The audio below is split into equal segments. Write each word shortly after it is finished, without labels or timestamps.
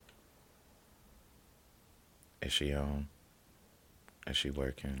Is she on? Is she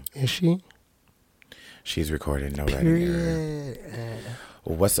working? Is she? She's recording. No writing error.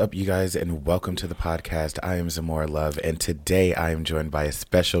 What's up, you guys, and welcome to the podcast. I am Zamora Love, and today I am joined by a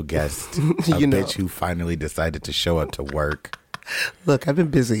special guest, a bitch who finally decided to show up to work. Look, I've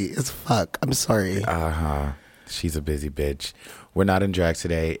been busy as fuck. I'm sorry. She's a busy bitch. We're not in drag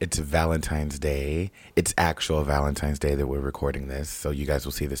today. It's Valentine's Day. It's actual Valentine's Day that we're recording this, so you guys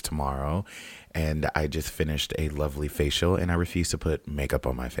will see this tomorrow. And I just finished a lovely facial, and I refuse to put makeup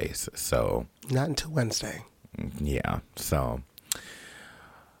on my face. So not until Wednesday. Yeah. So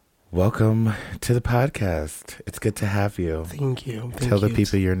welcome to the podcast. It's good to have you. Thank you. Tell the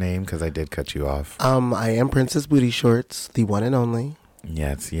people your name, because I did cut you off. I am Princess Booty Shorts, the one and only.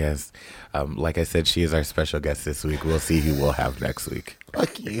 Yes. Like I said, she is our special guest this week. We'll see who we'll have next week.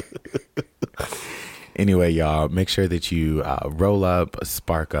 Fuck you. Anyway, y'all, make sure that you roll up,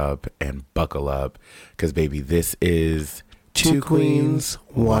 spark up, and buckle up, because, baby, this is Two Queens,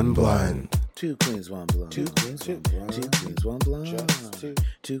 One Blunt. Two queens, one blunt. Two queens, one blunt. Two queens, one blunt.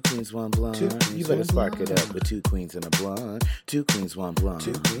 Two queens, one blunt. You better spark it up with two queens and a blunt. Two queens, one blunt.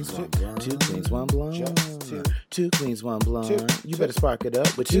 Two queens, one blunt. Two queens, one blunt. Two queens, one blunt. You better spark it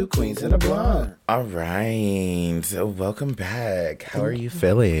up with two queens and a blunt. All right. So welcome back. How are you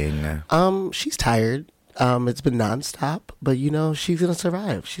feeling? She's tired. It's been nonstop, but she's gonna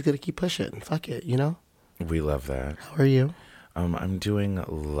survive. She's gonna keep pushing. Fuck it, We love that. How are you? I'm doing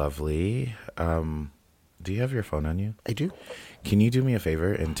lovely. Do you have your phone on you? I do. Can you do me a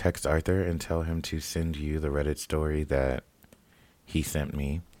favor and text Arthur and tell him to send you the Reddit story that he sent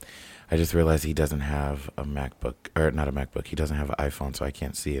me? I just realized he doesn't have a MacBook, or not a MacBook. He doesn't have an iPhone, so I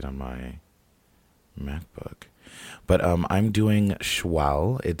can't see it on my MacBook. But I'm doing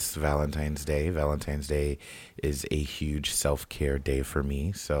schwal. It's Valentine's Day. Valentine's Day is a huge self-care day for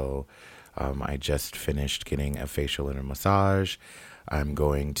me, so I just finished getting a facial and a massage. I'm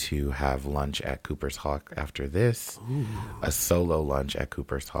going to have lunch at Cooper's Hawk after this. Ooh. A solo lunch at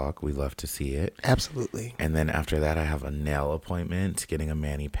Cooper's Hawk. We love to see it. Absolutely. And then after that, I have a nail appointment, getting a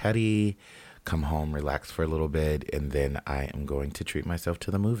mani-pedi, come home, relax for a little bit, and then I am going to treat myself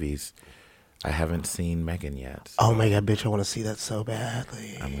to the movies. I haven't seen Megan yet. So oh my God, bitch, I want to see that so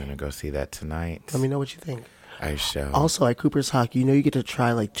badly. I'm going to go see that tonight. Let me know what you think. I shall. Also, at Cooper's Hawk, you get to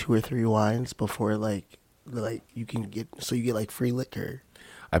try like 2 or 3 wines before like you can get, so you get like free liquor.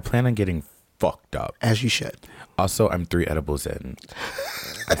 I plan on getting fucked up. As you should. Also, I'm 3 edibles in.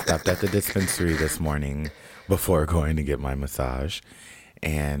 I stopped at the dispensary this morning before going to get my massage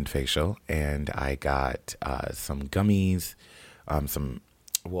and facial, and I got some gummies,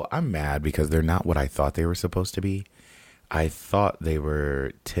 well, I'm mad because they're not what I thought they were supposed to be. I thought they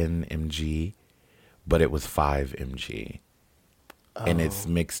were 10 mg, but it was 5 mg. Oh. And it's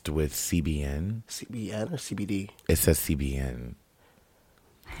mixed with CBN. CBN or CBD? It says CBN.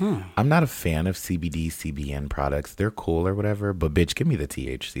 I'm not a fan of CBD, CBN products. They're cool or whatever, but bitch, give me the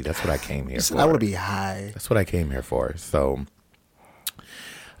THC. That's what I came here for. I want to be high. That's what I came here for. So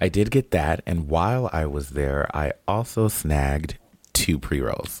I did get that. And while I was there, I also snagged 2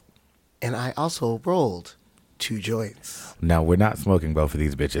 pre-rolls. And I also rolled 2 joints. Now, we're not smoking both of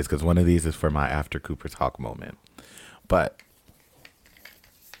these bitches because one of these is for my after Cooper's Hawk moment. But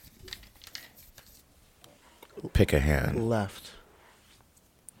pick a hand. Left.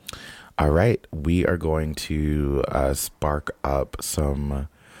 All right. We are going to spark up some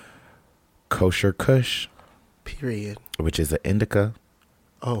kosher kush. Period. Which is an indica.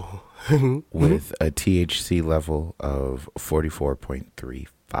 Oh. with a THC level of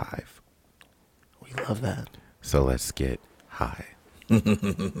 44.35. We love that. So let's get high. Later.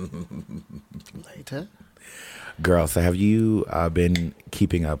 Girl, so have you been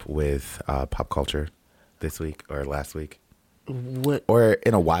keeping up with pop culture this week or last week? What? Or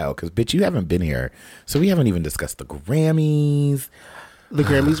in a while? Because, bitch, you haven't been here. So we haven't even discussed the Grammys. The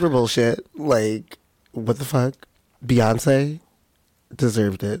Grammys were bullshit. Like, what the fuck? Beyonce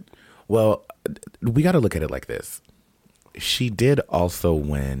deserved it. Well, we got to look at it like this. She did also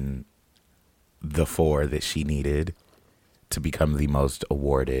win the 4 that she needed to become the most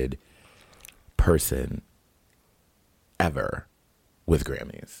awarded person ever with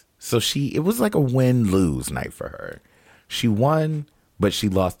Grammys. So it was like a win-lose night for her. She won, but she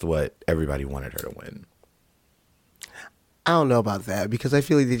lost what everybody wanted her to win. I don't know about that because I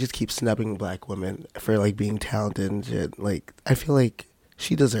feel like they just keep snubbing black women for like being talented and shit. Like, I feel like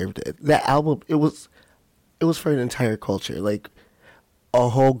she deserved it. That album, it was for an entire culture. Like, a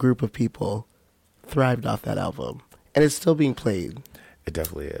whole group of people thrived off that album, and it's still being played. It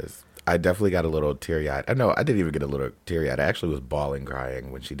definitely is. I definitely got a little teary-eyed. I know I didn't even get a little teary-eyed. I actually was bawling,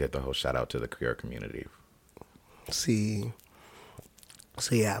 crying when she did the whole shout out to the queer community. See.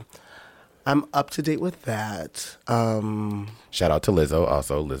 So yeah, I'm up to date with that. Shout out to Lizzo.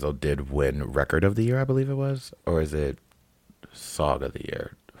 Also, Lizzo did win Record of the Year, I believe it was. Or is it Song of the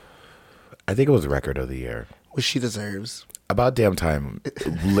Year? I think it was Record of the Year. Which she deserves. About Damn Time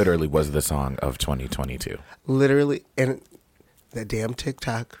literally was the song of 2022. Literally, and that damn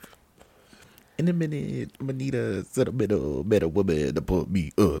TikTok. In a minute, Manita said a middle, better woman to put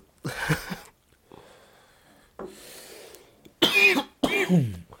me up.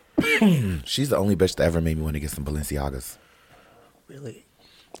 She's the only bitch that ever made me want to get some Balenciagas. Really?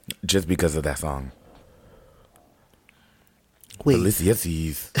 Just because of that song. Wait.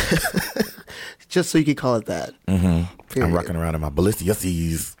 Balenciagas. Just so you can call it that. Mm-hmm. I'm rocking around in my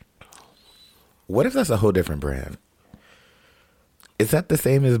Balenciagas. What if that's a whole different brand? Is that the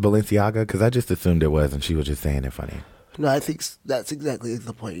same as Balenciaga? Because I just assumed it was, and she was just saying it funny. No, I think that's exactly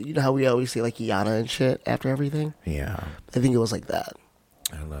the point. You know how we always say like AITA and shit after everything? Yeah. I think it was like that.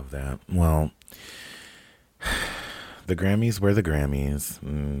 I love that. Well, the Grammys were the Grammys.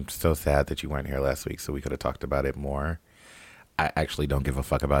 So sad that you weren't here last week, so we could have talked about it more. I actually don't give a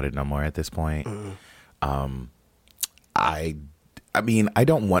fuck about it no more at this point. I mean, I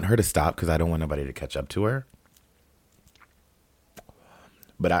don't want her to stop because I don't want nobody to catch up to her.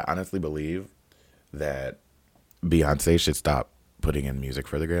 But I honestly believe that Beyonce should stop putting in music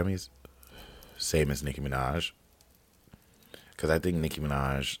for the Grammys. Same as Nicki Minaj. Because I think Nicki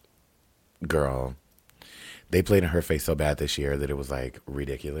Minaj, girl, they played in her face so bad this year that it was like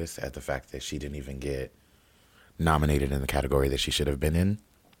ridiculous at the fact that she didn't even get nominated in the category that she should have been in.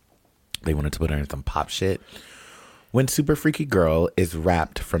 They wanted to put her in some pop shit. When Super Freaky Girl is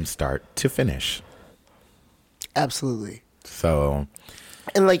rapped from start to finish. Absolutely. So.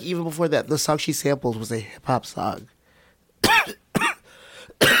 And like even before that, the song she sampled was a hip hop song.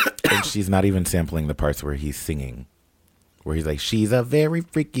 And she's not even sampling the parts where he's singing. Where he's like, she's a very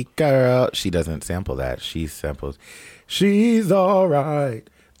freaky girl. She doesn't sample that. She samples, she's all right.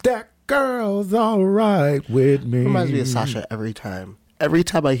 That girl's all right with me. It reminds me of Sasha every time. Every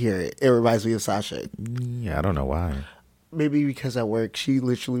time I hear it, it reminds me of Sasha. Yeah, I don't know why. Maybe because at work, she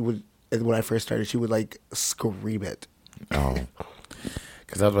literally would, when I first started, she would like scream it. Oh.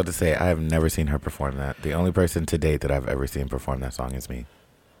 Because I was about to say, I have never seen her perform that. The only person to date that I've ever seen perform that song is me.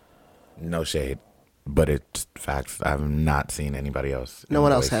 No shade. But it's facts. I've not seen anybody else. No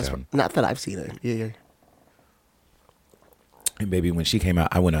one else has. Not that I've seen it. Yeah. And baby, when she came out,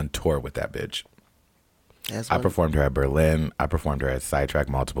 I went on tour with that bitch. I performed her at Berlin. I performed her at Sidetrack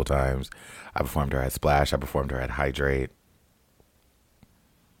multiple times. I performed her at Splash. I performed her at Hydrate.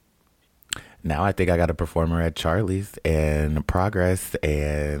 Now I think I got to perform her at Charlie's and Progress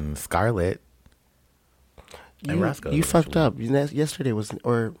and Scarlet and Roscoe. You fucked up. Yesterday was,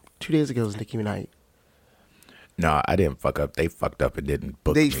 or 2 days ago was Nicki Minaj. No, I didn't fuck up. They fucked up and didn't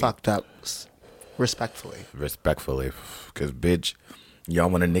book me. They fucked up. Respectfully. Respectfully. Because, bitch, y'all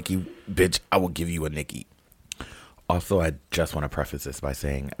want a Nicki? Bitch, I will give you a Nicki. Also, I just want to preface this by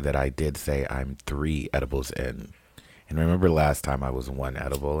saying that I did say I'm 3 edibles in. And remember last time I was 1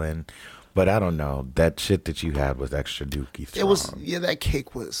 edible in? But I don't know. That shit that you had was extra dookie strong. It was, yeah, that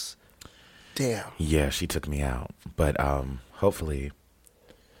cake was, damn. Yeah, she took me out. But hopefully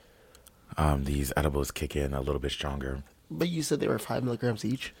these edibles kick in a little bit stronger. But you said they were 5 milligrams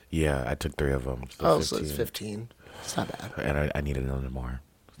each? Yeah, I took 3 of them. So 15. So it's 15. It's not bad. And I needed another more.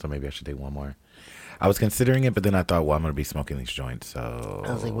 So maybe I should take 1 more. I was considering it, but then I thought, well, I'm going to be smoking these joints. So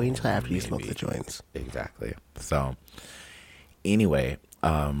I was like, wait until after you smoke the joints. Exactly. So anyway,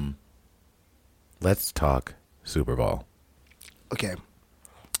 let's talk Super Bowl. Okay.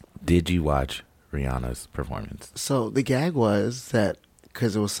 Did you watch Rihanna's performance? So the gag was that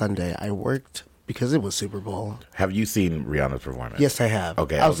because it was Sunday, I worked because it was Super Bowl. Have you seen Rihanna's performance? Yes, I have.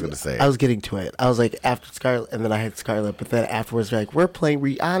 Okay, I was going to say. I was getting to it. I was like, after Scarlet, and then I had Scarlet, but then afterwards, they're like, we're playing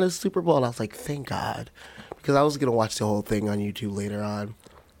Rihanna's Super Bowl. And I was like, thank God. Because I was going to watch the whole thing on YouTube later on.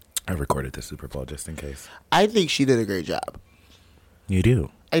 I recorded the Super Bowl just in case. I think she did a great job. You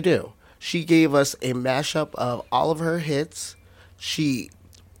do? I do. She gave us a mashup of all of her hits. She,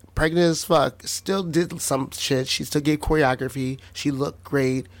 pregnant as fuck, still did some shit. She still gave choreography. She looked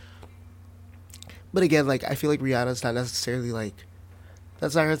great. But again, like, I feel like Rihanna's not necessarily, like,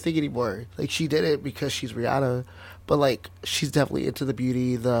 that's not her thing anymore. Like, she did it because she's Rihanna. But, like, she's definitely into the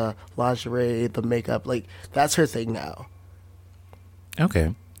beauty, the lingerie, the makeup. Like, that's her thing now.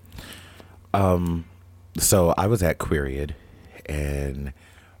 Okay. So I was at Queried, and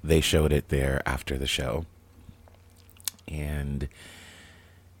they showed it there after the show. And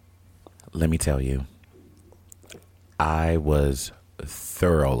let me tell you, I was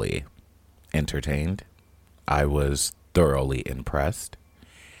thoroughly entertained. I was thoroughly impressed,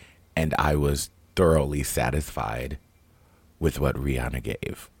 and I was thoroughly satisfied with what Rihanna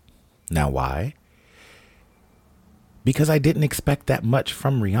gave. Now, why? Because I didn't expect that much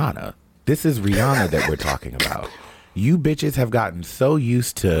from Rihanna. This is Rihanna that we're talking about. You bitches have gotten so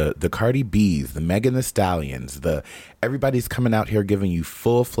used to the Cardi B's, the Megan Thee Stallions, everybody's coming out here giving you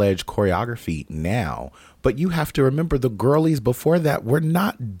full-fledged choreography now. But you have to remember the girlies before that were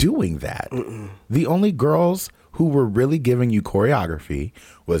not doing that. The only girls who were really giving you choreography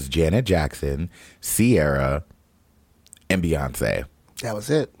was Janet Jackson, Ciara, and Beyonce. That was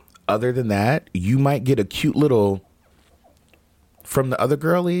it. Other than that, you might get a cute little from the other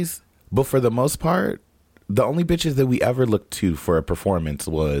girlies, but for the most part, the only bitches that we ever looked to for a performance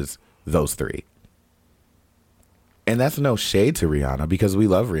was those three. And that's no shade to Rihanna, because we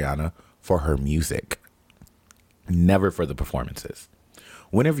love Rihanna for her music, never for the performances.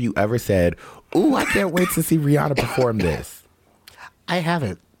 Whenever you ever said, "Ooh, I can't wait to see Rihanna perform this." I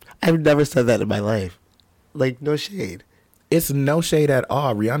haven't. I've never said that in my life. Like, no shade. It's no shade at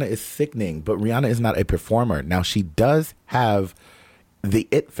all. Rihanna is sickening, but Rihanna is not a performer. Now, she does have the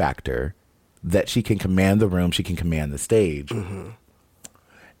it factor that she can command the room, she can command the stage, and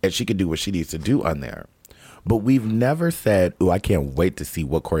she can do what she needs to do on there. But we've never said, "Oh, I can't wait to see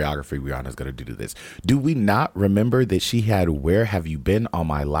what choreography Rihanna's going to do to this." Do we not remember that she had "Where Have You Been All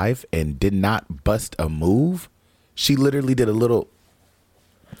My Life" and did not bust a move? She literally did a little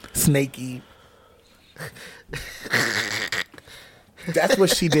snaky. That's what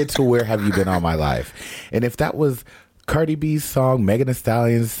she did to "Where Have You Been All My Life." And if that was Cardi B's song, Megan Thee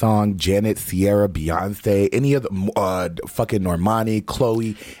Stallion's song, Janet, Ciara, Beyonce, any of the fucking Normani,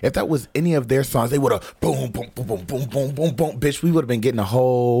 Chloe, if that was any of their songs, they would have boom, boom, boom, boom, boom, boom, boom, boom. Bitch, we would have been getting a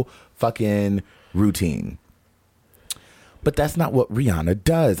whole fucking routine. But that's not what Rihanna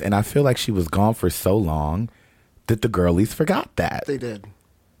does. And I feel like she was gone for so long that the girlies forgot that. They did.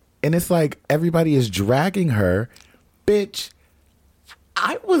 And it's like everybody is dragging her. Bitch,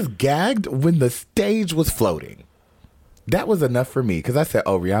 I was gagged when the stage was floating. That was enough for me, because I said,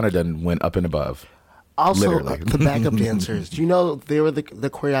 "Oh, Rihanna done went up and above." Also, the backup dancers. Do you know they were the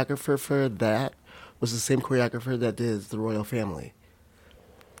choreographer for that was the same choreographer that did the Royal Family.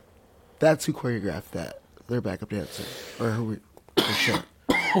 That's who choreographed that. Their backup dancer. Or who for sure.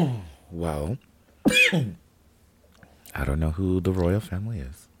 Well, I don't know who the Royal Family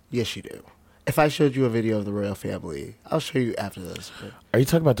is. Yes, you do. If I showed you a video of the Royal Family, I'll show you after this. Are you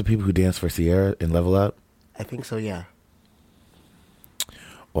talking about the people who dance for Ciara in Level Up? I think so, yeah.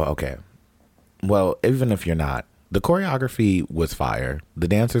 Well, okay. Well, even if you're not, the choreography was fire. The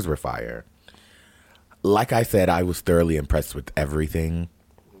dancers were fire. Like I said, I was thoroughly impressed with everything.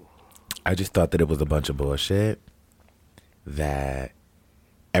 I just thought that it was a bunch of bullshit that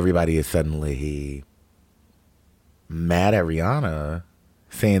everybody is suddenly mad at Rihanna,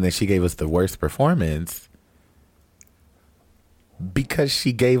 saying that she gave us the worst performance because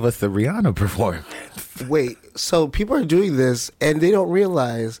she gave us the Rihanna performance. Wait, so people are doing this and they don't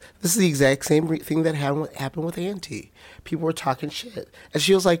realize this is the exact same thing that happened with Auntie. People were talking shit. And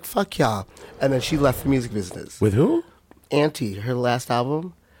she was like, "Fuck y'all." And then she left the music business. With who? Auntie, her last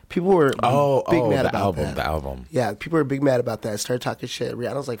album. People were big mad about that. The album. Yeah, people were big mad about that. Started talking shit.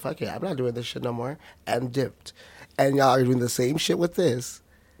 Rihanna was like, "Fuck yeah, I'm not doing this shit no more." And dipped. And y'all are doing the same shit with this.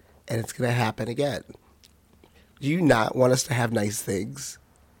 And it's going to happen again. Do you not want us to have nice things?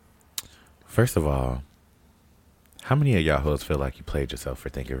 First of all, how many of y'all hoes feel like you played yourself for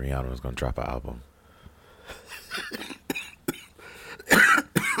thinking Rihanna was going to drop an album?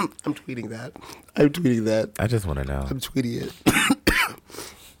 I'm tweeting that. I just want to know. I'm tweeting it.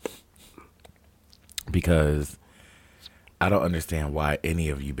 Because I don't understand why any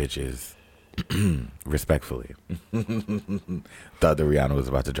of you bitches, respectfully, thought that Rihanna was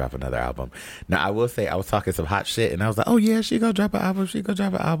about to drop another album. Now, I will say, I was talking some hot shit, and I was like, "Oh, yeah, she gonna drop an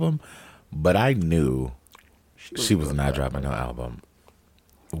album. But I knew she was not dropping no album.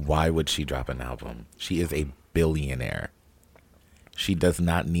 Why would she drop an album? She is a billionaire. She does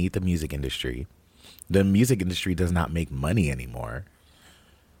not need the music industry. The music industry does not make money anymore.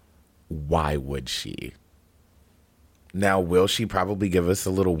 Why would she? Now, will she probably give us a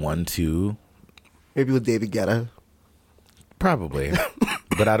little 1-2? Maybe with David Guetta. Probably.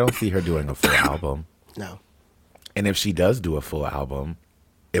 But I don't see her doing a full album. No. And if she does do a full album,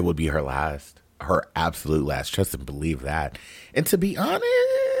 it would be her last. Her absolute last. Trust and believe that. And to be honest,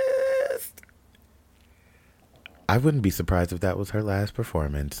 I wouldn't be surprised if that was her last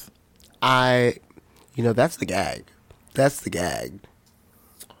performance. That's the gag. That's the gag.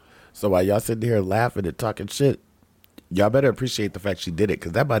 So while y'all sitting here laughing and talking shit, Y'all better appreciate the fact she did it,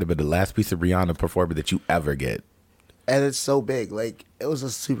 because that might have been the last piece of Rihanna performing that you ever get. And it's so big. Like, it was a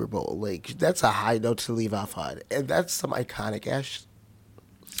Super Bowl. Like, that's a high note to leave off on. And that's some iconic ass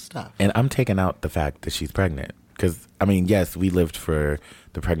stuff. And I'm taking out the fact that she's pregnant. Because, I mean, yes, we lived for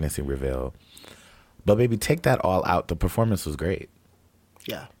the pregnancy reveal. But, baby, take that all out. The performance was great.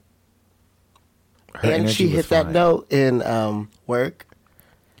 Yeah. Her And she energy was hit that fine. note in Work.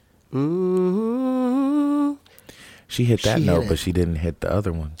 Mm-hmm. She hit that She note, hit but it. she didn't hit the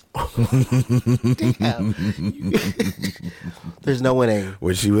other one. Damn. There's no winning.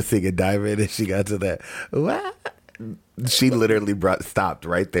 When she was singing Diamond and she got to that, what? She literally stopped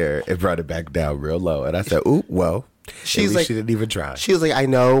right there and brought it back down real low. And I said, ooh, well, She's at least like- she didn't even try. She was like, I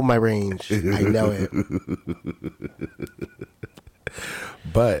know my range. I know it.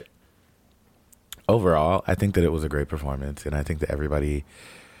 But overall, I think that it was a great performance. And I think that everybody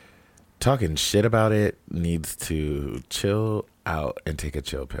talking shit about it needs to chill out and take a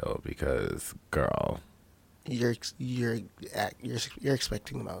chill pill, because, girl, You're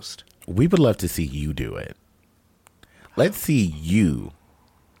expecting the most. we would love to see you do it. Let's see you.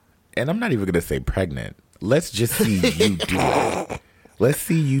 And I'm not even going to say pregnant. Let's just see you do it. Let's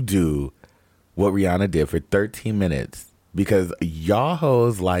see you do what Rihanna did for 13 minutes. Because y'all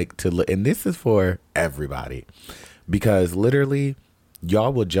hoes like to, and this is for everybody. Because literally,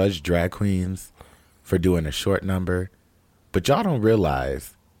 y'all will judge drag queens for doing a short number. But y'all don't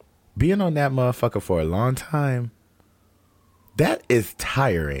realize, being on that motherfucker for a long time, that is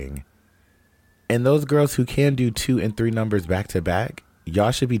tiring. And those girls who can do 2 and 3 numbers back to back,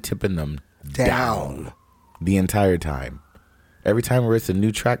 y'all should be tipping them down the entire time. Every time where it's a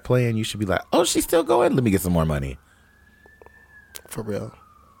new track playing, you should be like, oh, she's still going? Let me get some more money. For real.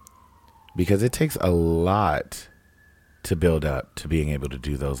 Because it takes a lot to build up to being able to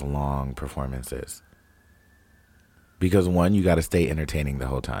do those long performances. Because 1, you got to stay entertaining the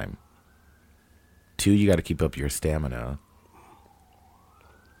whole time. 2, you got to keep up your stamina.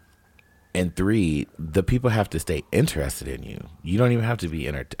 And 3, the people have to stay interested in you. You don't even have to be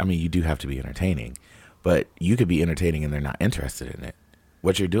you do have to be entertaining, but you could be entertaining and they're not interested in it.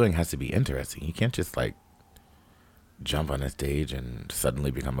 What you're doing has to be interesting. You can't just like jump on a stage and suddenly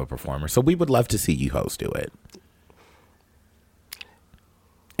become a performer. So we would love to see you host do it.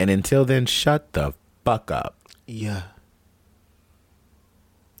 And until then, shut the fuck up. Yeah.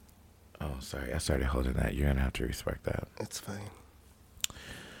 Oh, sorry. I started holding that. You're going to have to respect that. It's fine.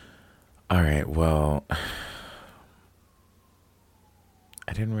 All right. Well,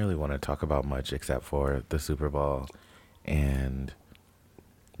 I didn't really want to talk about much except for the Super Bowl and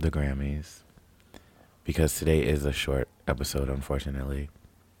the Grammys, because today is a short episode, unfortunately.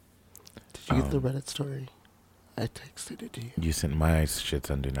 Did you get the Reddit story? I texted it to you. You sent my shit's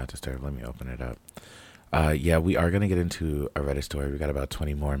on Do Not Disturb. Let me open it up. Yeah, we are going to get into a Reddit story. We got about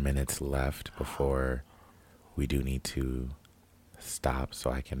 20 more minutes left before we do need to stop so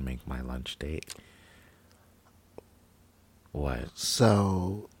I can make my lunch date. What?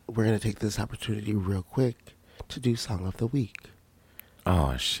 So, we're going to take this opportunity real quick to do Song of the Week.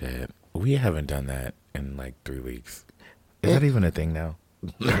 Oh, shit. We haven't done that in like 3 weeks. Is that even a thing now?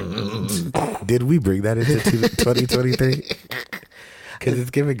 Did we bring that into 2023? Because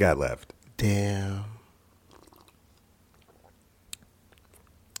it's giving God left. Damn.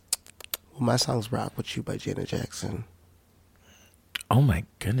 Well, my song's Rock With You by Janet Jackson. Oh, my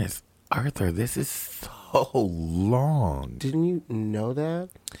goodness. Arthur, this is so long. Didn't you know that?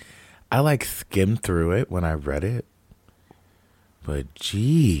 I like skimmed through it when I read it. But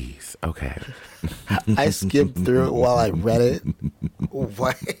jeez. Okay. I skimmed through it while I read it.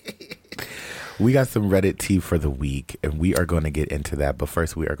 What? We got some Reddit tea for the week, and we are going to get into that. But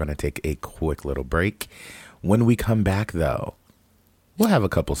first, we are going to take a quick little break. When we come back, though, we'll have a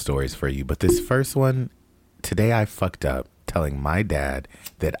couple stories for you. But this first one, today I fucked up telling my dad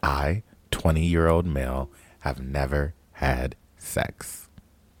that I, 20-year-old male, have never had sex.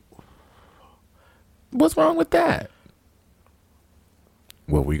 What's wrong with that?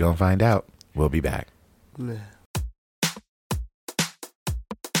 Well, we gonna find out. We'll be back. Nah.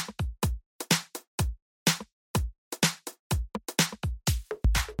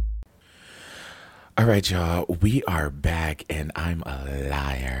 All right, y'all. We are back, and I'm a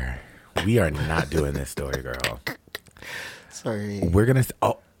liar. We are not doing this story, girl. Sorry. We're gonna.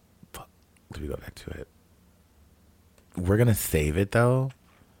 Oh, fuck. Let me go back to it. We're gonna save it though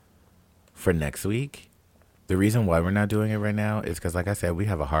for next week. The reason why we're not doing it right now is because, like I said, we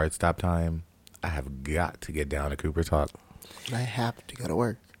have a hard stop time. I have got to get down to Cooper Talk, I have to go to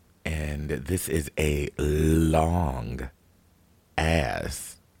work. and this is a long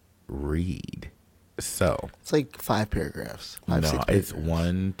ass read. So It's like 5 paragraphs. 5, 6 no, paragraphs. it's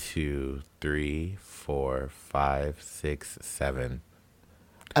 1, 2, 3, 4, 5, 6, 7.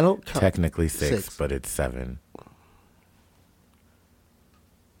 I don't count. Technically 6, 6. but it's 7.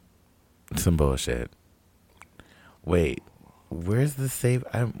 Some bullshit. Wait, where's the save?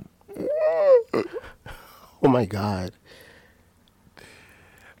 Oh my God.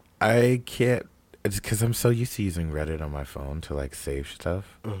 I can't. It's because I'm so used to using Reddit on my phone to like save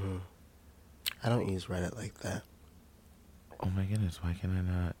stuff. Mm-hmm. I don't use Reddit like that. Oh my goodness, why can I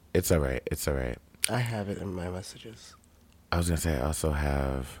not? It's all right. It's all right. I have it in my messages. I was gonna say I also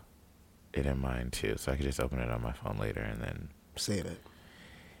have it in mine too, so I could just open it on my phone later and then Save it.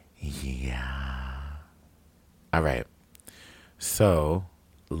 yeah. All right. So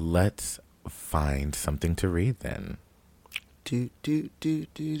let's find something to read then. Do do do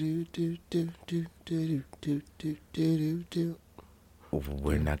do do do do do do do do do.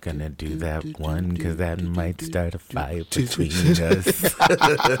 We're not gonna do that one because that might start a fight between us.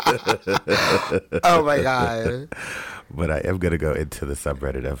 Oh my God. But I am gonna go into the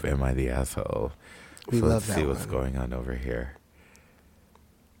subreddit of "Am I the Asshole?" We So love let's that see what's one. going on over here.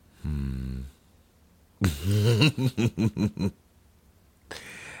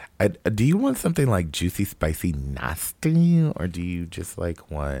 Do you want something like juicy, spicy, nasty, or do you just like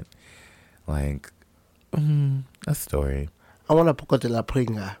want like a story? I want a poco de la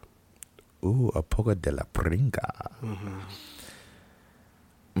pringa. Ooh, a poco de la pringa.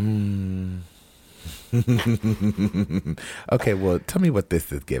 Okay, well, tell me what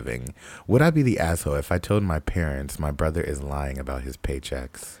this is giving. Would I be the asshole if I told my parents my brother is lying about his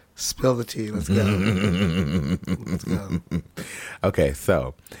paychecks? Spill the tea. Let's go. Let's go. Okay,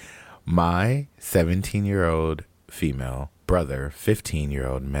 so my 17-year-old female brother,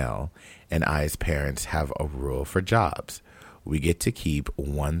 15-year-old male, and I's parents have a rule for jobs. We get to keep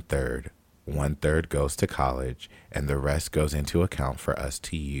 1/3. 1/3 goes to college, and the rest goes into account for us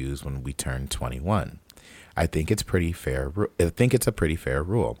to use when we turn 21. I think it's pretty fair. I think it's a pretty fair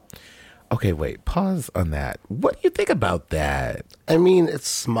rule. Okay, wait. Pause on that. What do you think about that? I mean, it's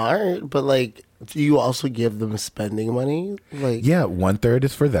smart, but like, do you also give them spending money? Like, Yeah, 1/3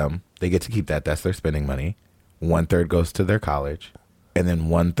 is for them. They get to keep that. That's their spending money. 1/3 goes to their college, and then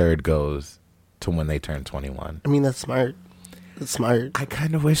 1/3 goes to when they turn 21. I mean, that's smart. It's smart. I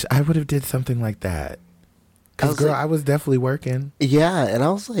kind of wish I would have did something like that. Because, girl, like- I was definitely working. Yeah, and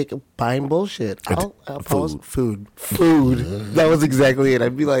I was like buying bullshit. I'll pause. Food. Food. That was exactly it.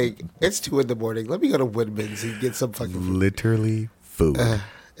 I'd be like, it's 2 a.m. Let me go to Woodman's and get some fucking food. Literally food.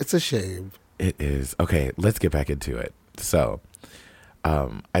 It's a shame. It is. Okay, let's get back into it. So,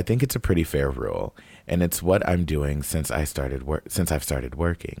 I think it's a pretty fair rule, and it's what I'm doing since I've started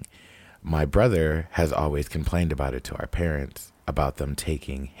working. My brother has always complained about it to our parents, about them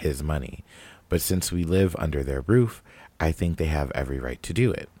taking his money. But since we live under their roof, I think they have every right to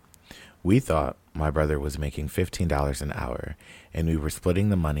do it. We thought my brother was making $15 an hour, and we were splitting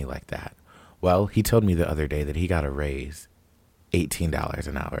the money like that. Well, he told me the other day that he got a raise, $18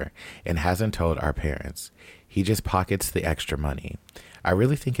 an hour, and hasn't told our parents. He just pockets the extra money. I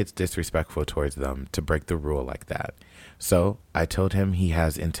really think it's disrespectful towards them to break the rule like that. So I told him he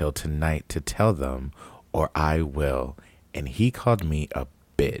has until tonight to tell them, or I will. And he called me a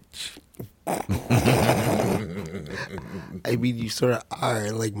bitch. I mean, you sort of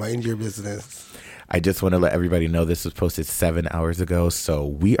are. Like, mind your business. I just want to let everybody know this was posted 7 hours ago, so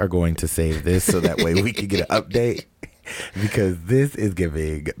we are going to save this so that way we can get an update, because this is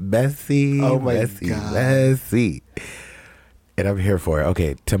giving messy, Oh my messy, God. messy. And I'm here for it.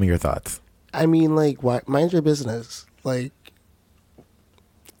 Okay, tell me your thoughts. I mean, like, why, mind your business. Like,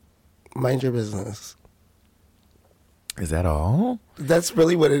 mind your business. Is that all? That's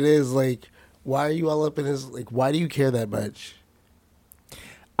really what it is. Like, why are you all up in his, like, why do you care that much?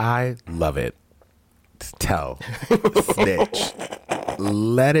 I love it. Tell. Snitch.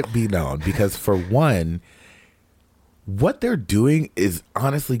 Let it be known, because for one, what they're doing is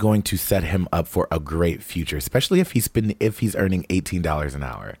honestly going to set him up for a great future, especially if he's earning $18 an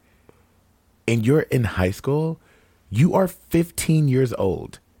hour. And you're in high school, you are 15 years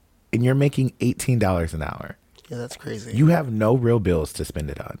old, and you're making $18 an hour. Yeah, that's crazy. You have no real bills to spend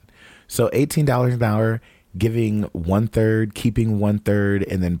it on. So $18 an hour, giving 1/3, keeping 1/3,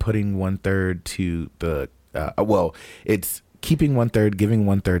 and then putting 1/3 to the, it's keeping 1/3, giving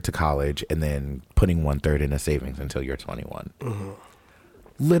 1/3 to college, and then putting 1/3 in a savings until you're 21. Mm-hmm.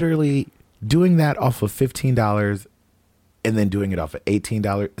 Literally doing that off of $15 and then doing it off of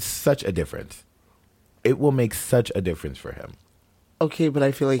 $18, such a difference. It will make such a difference for him. Okay, but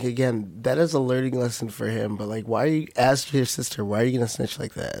I feel like, again, that is a learning lesson for him. But, like, why are you, ask your sister, why are you going to snitch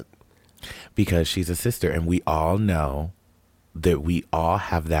like that? Because she's a sister, and we all know that we all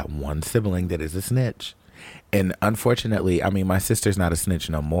have that one sibling that is a snitch. And unfortunately, I mean, my sister's not a snitch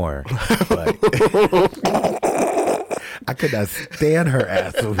no more, but I could not stand her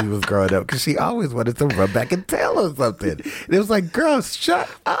ass when we was growing up because she always wanted to run back and tell us something. And it was like, girl, shut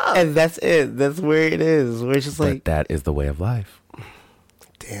up. And that's it. That's where it is. Where it's just like, that is the way of life.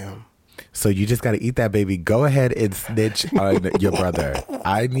 Damn. So you just got to eat that, baby. Go ahead and snitch on your brother.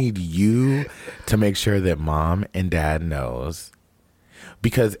 I need you to make sure that mom and dad knows.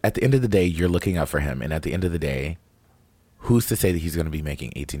 Because at the end of the day, you're looking out for him. And at the end of the day, who's to say that he's going to be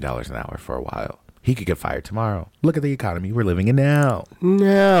making $18 an hour for a while? He could get fired tomorrow. Look at the economy we're living in now.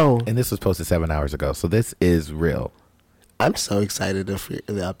 No. And this was posted 7 hours ago. So this is real. I'm so excited for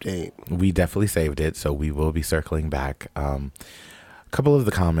the update. We definitely saved it. So we will be circling back. A couple of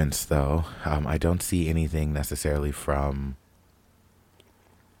the comments, though. I don't see anything necessarily from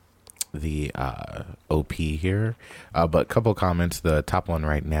the OP here, but a couple comments. The top one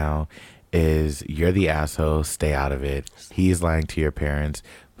right now is, you're the asshole, stay out of it. He is lying to your parents,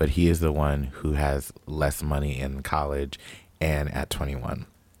 but he is the one who has less money in college and at 21.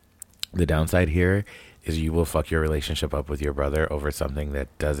 The downside here is you will fuck your relationship up with your brother over something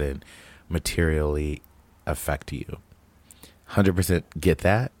that doesn't materially affect you. 100% get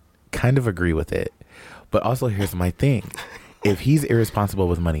that, kind of agree with it, but also here's my thing. If he's irresponsible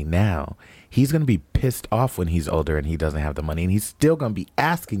with money now, he's going to be pissed off when he's older and he doesn't have the money, and he's still going to be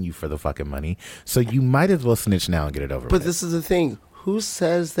asking you for the fucking money. So you might as well snitch now and get it over with. But this is the thing. Who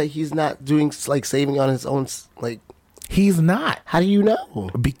says that he's not doing, like, saving on his own, like... He's not. How do you know?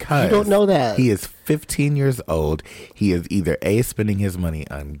 Because you don't know that. He is 15 years old. He is either A, spending his money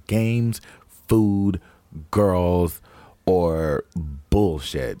on games, food, girls, or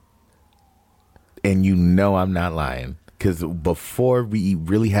bullshit. And you know I'm not lying. Because before we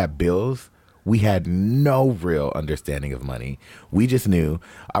really had bills, we had no real understanding of money. We just knew,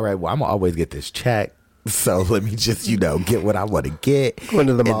 all right, well, I'm going to always get this check. So let me just, get what I want to get. Going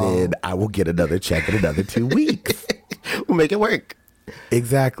to the mall. And then I will get another check in another 2 weeks. We'll make it work.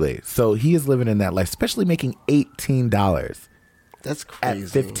 Exactly. So he is living in that life, especially making $18. That's crazy. At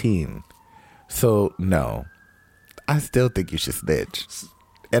 15. So, no. I still think you should snitch.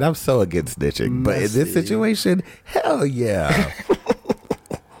 And I'm so against snitching. But in this situation, hell yeah.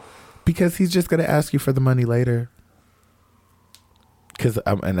 Because he's just going to ask you for the money later. Because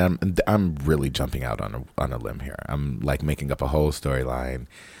I'm really jumping out on a limb here. I'm like making up a whole storyline.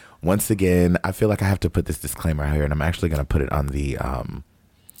 Once again, I feel like I have to put this disclaimer out here, and I'm actually going to put it on the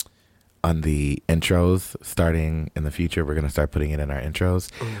intros starting in the future. We're going to start putting it in our intros.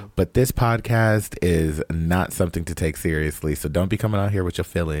 But this podcast is not something to take seriously. So don't be coming out here with your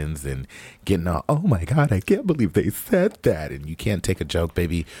feelings and getting all, oh my God, I can't believe they said that. And you can't take a joke,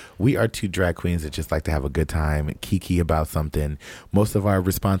 baby. We are two drag queens that just like to have a good time, kiki about something. Most of our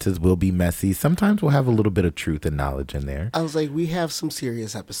responses will be messy. Sometimes we'll have a little bit of truth and knowledge in there. I was like, we have some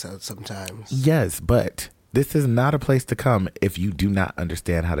serious episodes sometimes. Yes, but this is not a place to come if you do not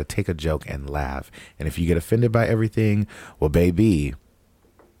understand how to take a joke and laugh. And if you get offended by everything, well, baby,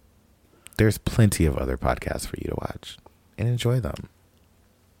 there's plenty of other podcasts for you to watch and enjoy them.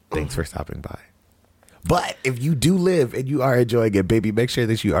 Thanks for stopping by. But if you do live and you are enjoying it, baby, make sure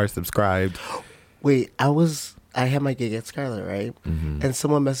that you are subscribed. Wait, I had my gig at Scarlet, right? Mm-hmm. And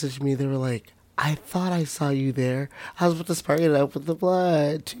someone messaged me. They were like, I thought I saw you there. I was with the spark it up with the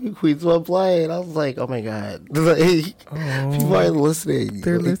blood. 2 queens, 1 blood. I was like, oh my God. Like, people are listening.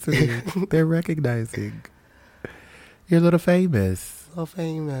 They're listening. They're recognizing. You're a little famous. So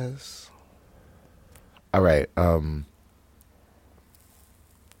famous. All right.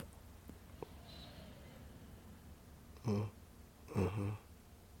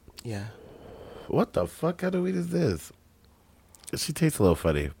 Yeah. What the fuck kind of weed is this? She tastes a little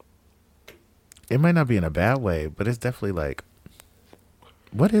funny. It might not be in a bad way, but it's definitely like,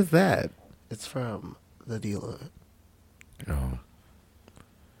 what is that? It's from the dealer. Oh.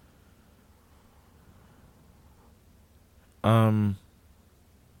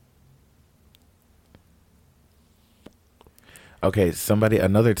 Okay,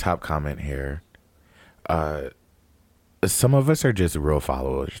 another top comment here. Some of us are just rule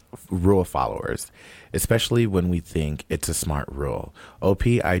followers, especially when we think it's a smart rule. OP,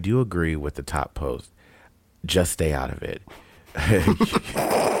 I do agree with the top post. Just stay out of it.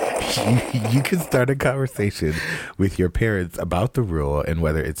 You can start a conversation with your parents about the rule and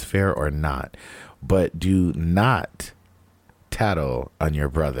whether it's fair or not, but do not tattle on your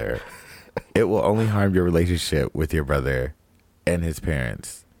brother. It will only harm your relationship with your brother and his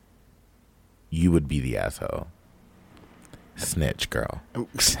parents. You would be the asshole. Snitch, girl.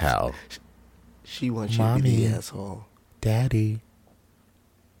 Hell. She wants Mommy, you to be the asshole. Daddy.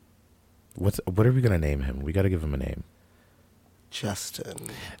 What are we gonna name him? We gotta give him a name. Justin.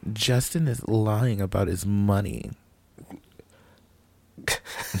 Justin is lying about his money.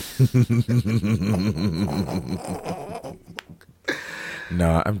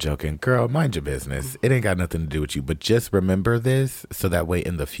 No, I'm joking. Girl, mind your business. It ain't got nothing to do with you. But just remember this so that way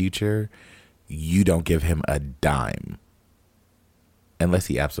in the future, you don't give him a dime. Unless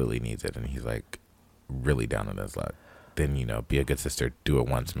he absolutely needs it and he's like really down on his luck. Then, you know, be a good sister. Do it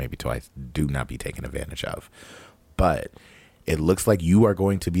once, maybe twice. Do not be taken advantage of. But it looks like you are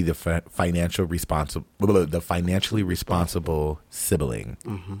going to be the financially responsible sibling.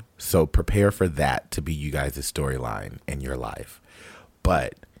 Mm-hmm. So prepare for that to be you guys' storyline in your life.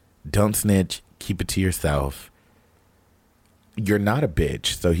 But don't snitch. Keep it to yourself. You're not a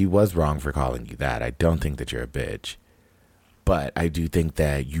bitch, so he was wrong for calling you that. I don't think that you're a bitch. But I do think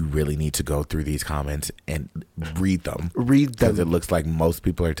that you really need to go through these comments and read them. Because it looks like most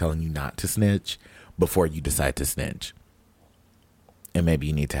people are telling you not to snitch before you decide to snitch. And maybe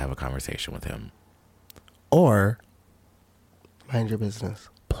you need to have a conversation with him. Or mind your business.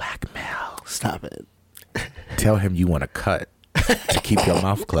 Blackmail. Stop it. Tell him you want a cut to keep your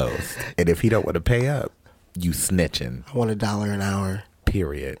mouth closed. And if he don't want to pay up, you snitching. I want $1 an hour.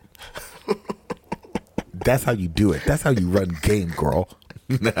 Period. That's how you do it. That's how you run game, girl.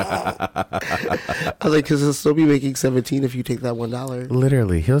 I was like, because he'll still be making 17 if you take that $1.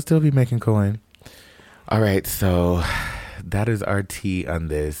 Literally, he'll still be making coin. All right, so that is our tea on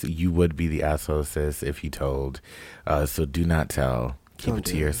this. You would be the asshole, sis, if you told. So do not tell. Keep it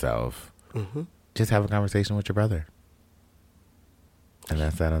to yourself. Mm-hmm. Just have a conversation with your brother. And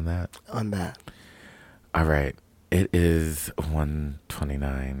that's that on that. On that. All right. It is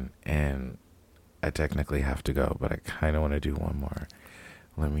 1:29 and I technically have to go, but I kind of want to do one more.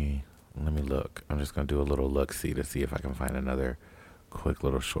 Let me look. I'm just going to do a little look-see to see if I can find another quick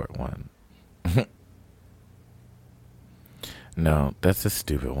little short one. No, that's a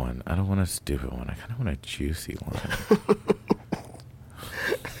stupid one. I don't want a stupid one. I kind of want a juicy one.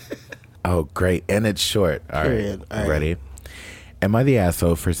 Oh, great. And it's short. All right. Ready? Am I the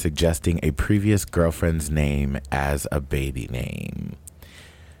asshole for suggesting a previous girlfriend's name as a baby name?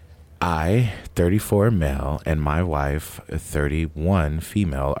 I, 34 male, and my wife, 31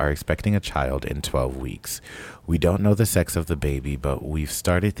 female, are expecting a child in 12 weeks. We don't know the sex of the baby, but we've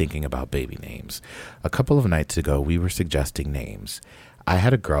started thinking about baby names. A couple of nights ago, we were suggesting names. I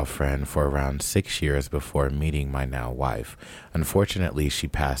had a girlfriend for around 6 years before meeting my now wife. Unfortunately, she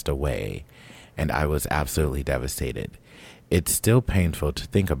passed away, and I was absolutely devastated. It's still painful to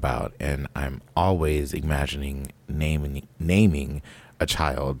think about, and I'm always imagining naming a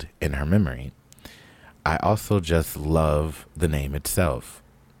child in her memory. I also just love the name itself.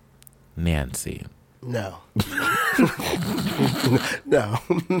 Nancy. No. No.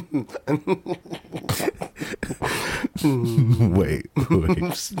 Wait.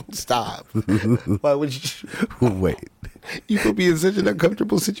 Stop. Why would you? Wait. You could be in such an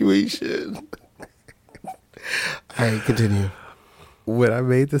uncomfortable situation. All right, continue. When I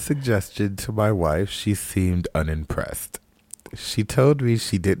made the suggestion to my wife, she seemed unimpressed. She told me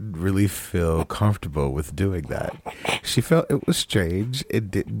she didn't really feel comfortable with doing that. She felt it was strange.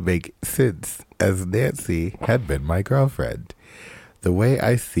 It didn't make sense, as Nancy had been my girlfriend. The way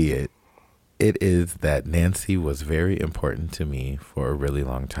I see it, it is that Nancy was very important to me for a really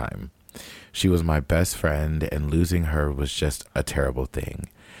long time. She was my best friend, and losing her was just a terrible thing.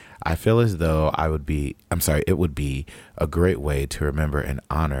 I feel as though it would be a great way to remember and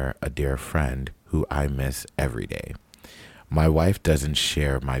honor a dear friend who I miss every day. My wife doesn't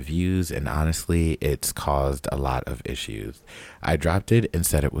share my views, and honestly, it's caused a lot of issues. I dropped it and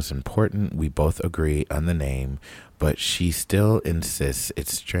said it was important. We both agree on the name, but she still insists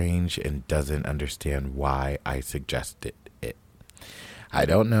it's strange and doesn't understand why I suggested it. I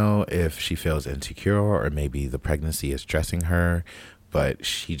don't know if she feels insecure or maybe the pregnancy is stressing her, but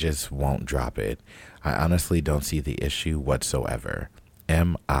she just won't drop it. I honestly don't see the issue whatsoever.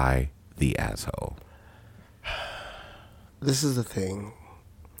 Am I the asshole? This is the thing.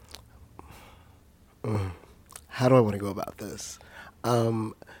 How do I want to go about this?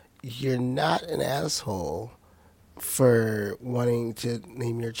 You're not an asshole for wanting to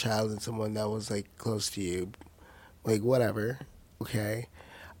name your child in someone that was like close to you. Like whatever. Okay.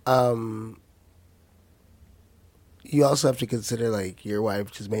 You also have to consider like your wife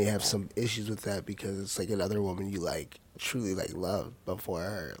just may have some issues with that because it's like another woman you like truly like loved before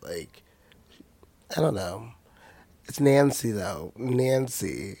her. Like I don't know. It's Nancy though.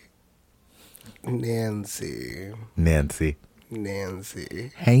 Nancy. Nancy. Hey,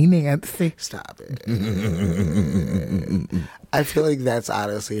 Nancy. Stop it. I feel like that's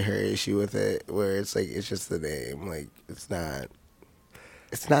honestly her issue with it, where it's like, it's just the name. Like, it's not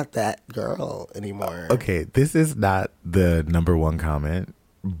that girl anymore. Okay, this is not the number one comment,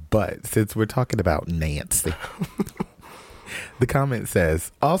 but since we're talking about Nancy, the comment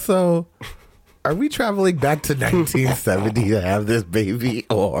says, also, are we traveling back to 1970 to have this baby,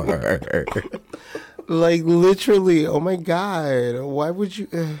 or... Like, literally, oh my God, why would you...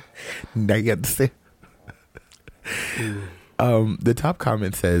 Nancy. The top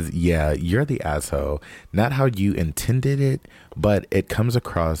comment says, yeah, you're the asshole. Not how you intended it, but it comes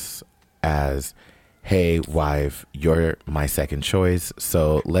across as, hey, wife, you're my second choice,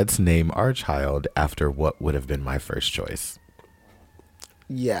 so let's name our child after what would have been my first choice.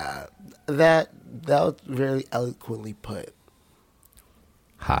 Yeah, that was very eloquently put.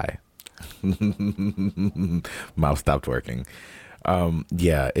 Hi. Mouth stopped working.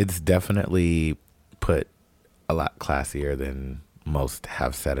 Yeah, it's definitely put a lot classier than most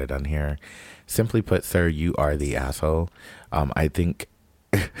have said it on here. Simply put, sir, you are the asshole. I think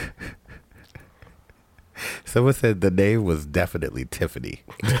someone said the name was definitely Tiffany.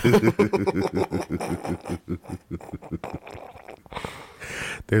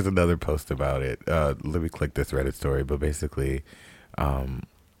 There's another post about it. Let me click this Reddit story, but basically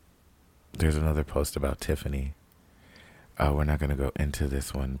there's another post about Tiffany. We're not going to go into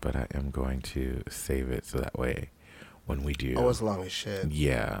this one, but I am going to save it so that way when we do. Oh, it's long as shit.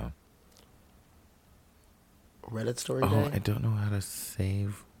 Yeah. Reddit story day? day? I don't know how to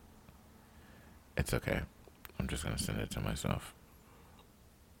save. It's okay. I'm just going to send it to myself.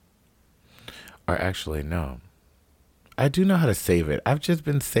 Or actually, no. I do know how to save it. I've just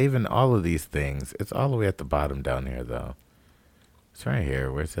been saving all of these things. It's all the way at the bottom down here, though. It's right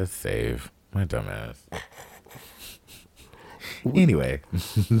here where it says save. My dumbass. Anyway.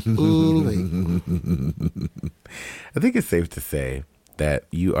 I think it's safe to say that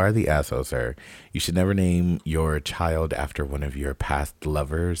you are the asshole, sir. You should never name your child after one of your past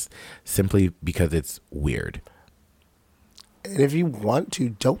lovers simply because it's weird. And if you want to,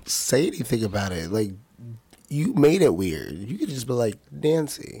 don't say anything about it. Like, you made it weird. You could just be like,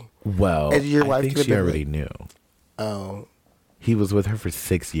 Nancy. Well, and your wife I think she already knew. Oh. He was with her for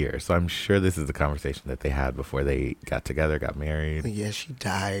 6 years, so I'm sure this is the conversation that they had before they got together, got married. Yeah, she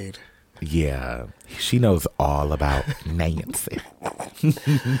died. Yeah, she knows all about Nancy.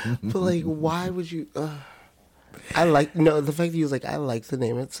 But like, why would you? The fact that he was like, I like the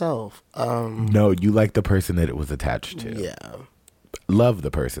name itself. No, you like the person that it was attached to. Yeah. Love the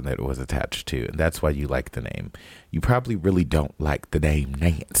person that it was attached to, and that's why you like the name. You probably really don't like the name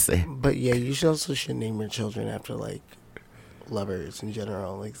Nancy. But yeah, you should name your children after like lovers in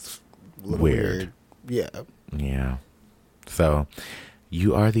general. Like, weird. Yeah. Yeah. So,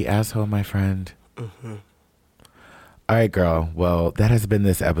 you are the asshole, my friend. Mm-hmm. All right, girl. Well, that has been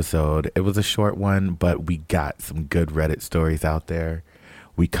this episode. It was a short one, but we got some good Reddit stories out there.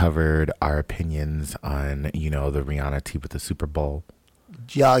 We covered our opinions on, the Rihanna tea with the Super Bowl.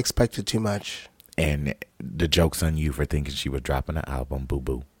 Y'all expected too much. And the joke's on you for thinking she was dropping an album,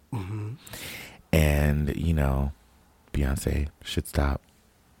 boo-boo. Mm-hmm. And, Beyonce should stop.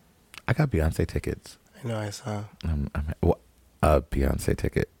 I got Beyonce tickets. I know, I saw. A Beyonce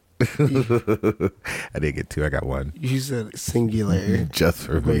ticket. I didn't get two. I got one. You said singular. Just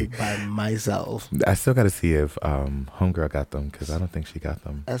for me. By myself. I still got to see if Homegirl got them, because I don't think she got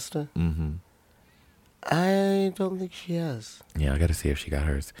them. Esther? Mm-hmm. I don't think she has. Yeah, I got to see if she got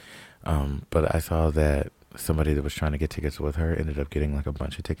hers. But I saw that somebody that was trying to get tickets with her ended up getting like a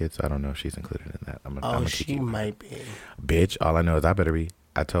bunch of tickets. I don't know if she's included in that. She might be. Bitch, all I know is I better be.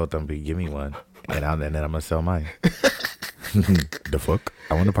 I told them, give me one, and then I'm going to sell mine. The fuck?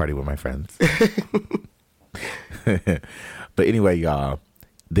 I want to party with my friends. But anyway, y'all,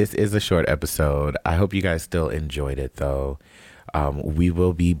 this is a short episode. I hope you guys still enjoyed it, though. We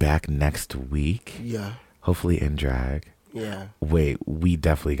will be back next week. Yeah. Hopefully in drag. Yeah. Wait, we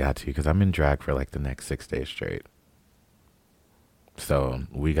definitely got to, because I'm in drag for like the next 6 days straight. So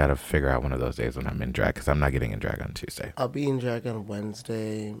we got to figure out one of those days when I'm in drag, because I'm not getting in drag on Tuesday. I'll be in drag on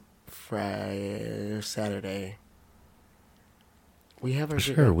Wednesday, Friday, Saturday. We have our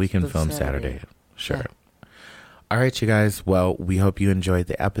Sure, we can film Saturday. Sure. Yeah. All right, you guys. Well, we hope you enjoyed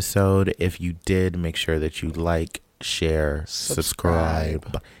the episode. If you did, make sure that you like, share,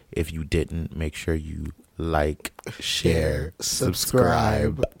 subscribe. If you didn't, make sure you like, share,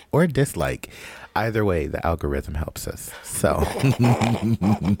 subscribe, or dislike. Either way, the algorithm helps us. So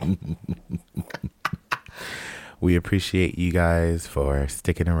We appreciate you guys for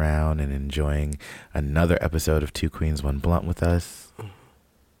sticking around and enjoying another episode of Two Queens, One Blunt with us.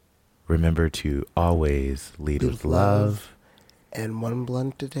 Remember to always lead with love. And one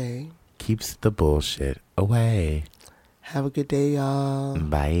blunt a day Keeps the bullshit away. Have a good day, y'all.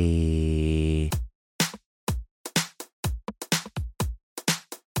 Bye.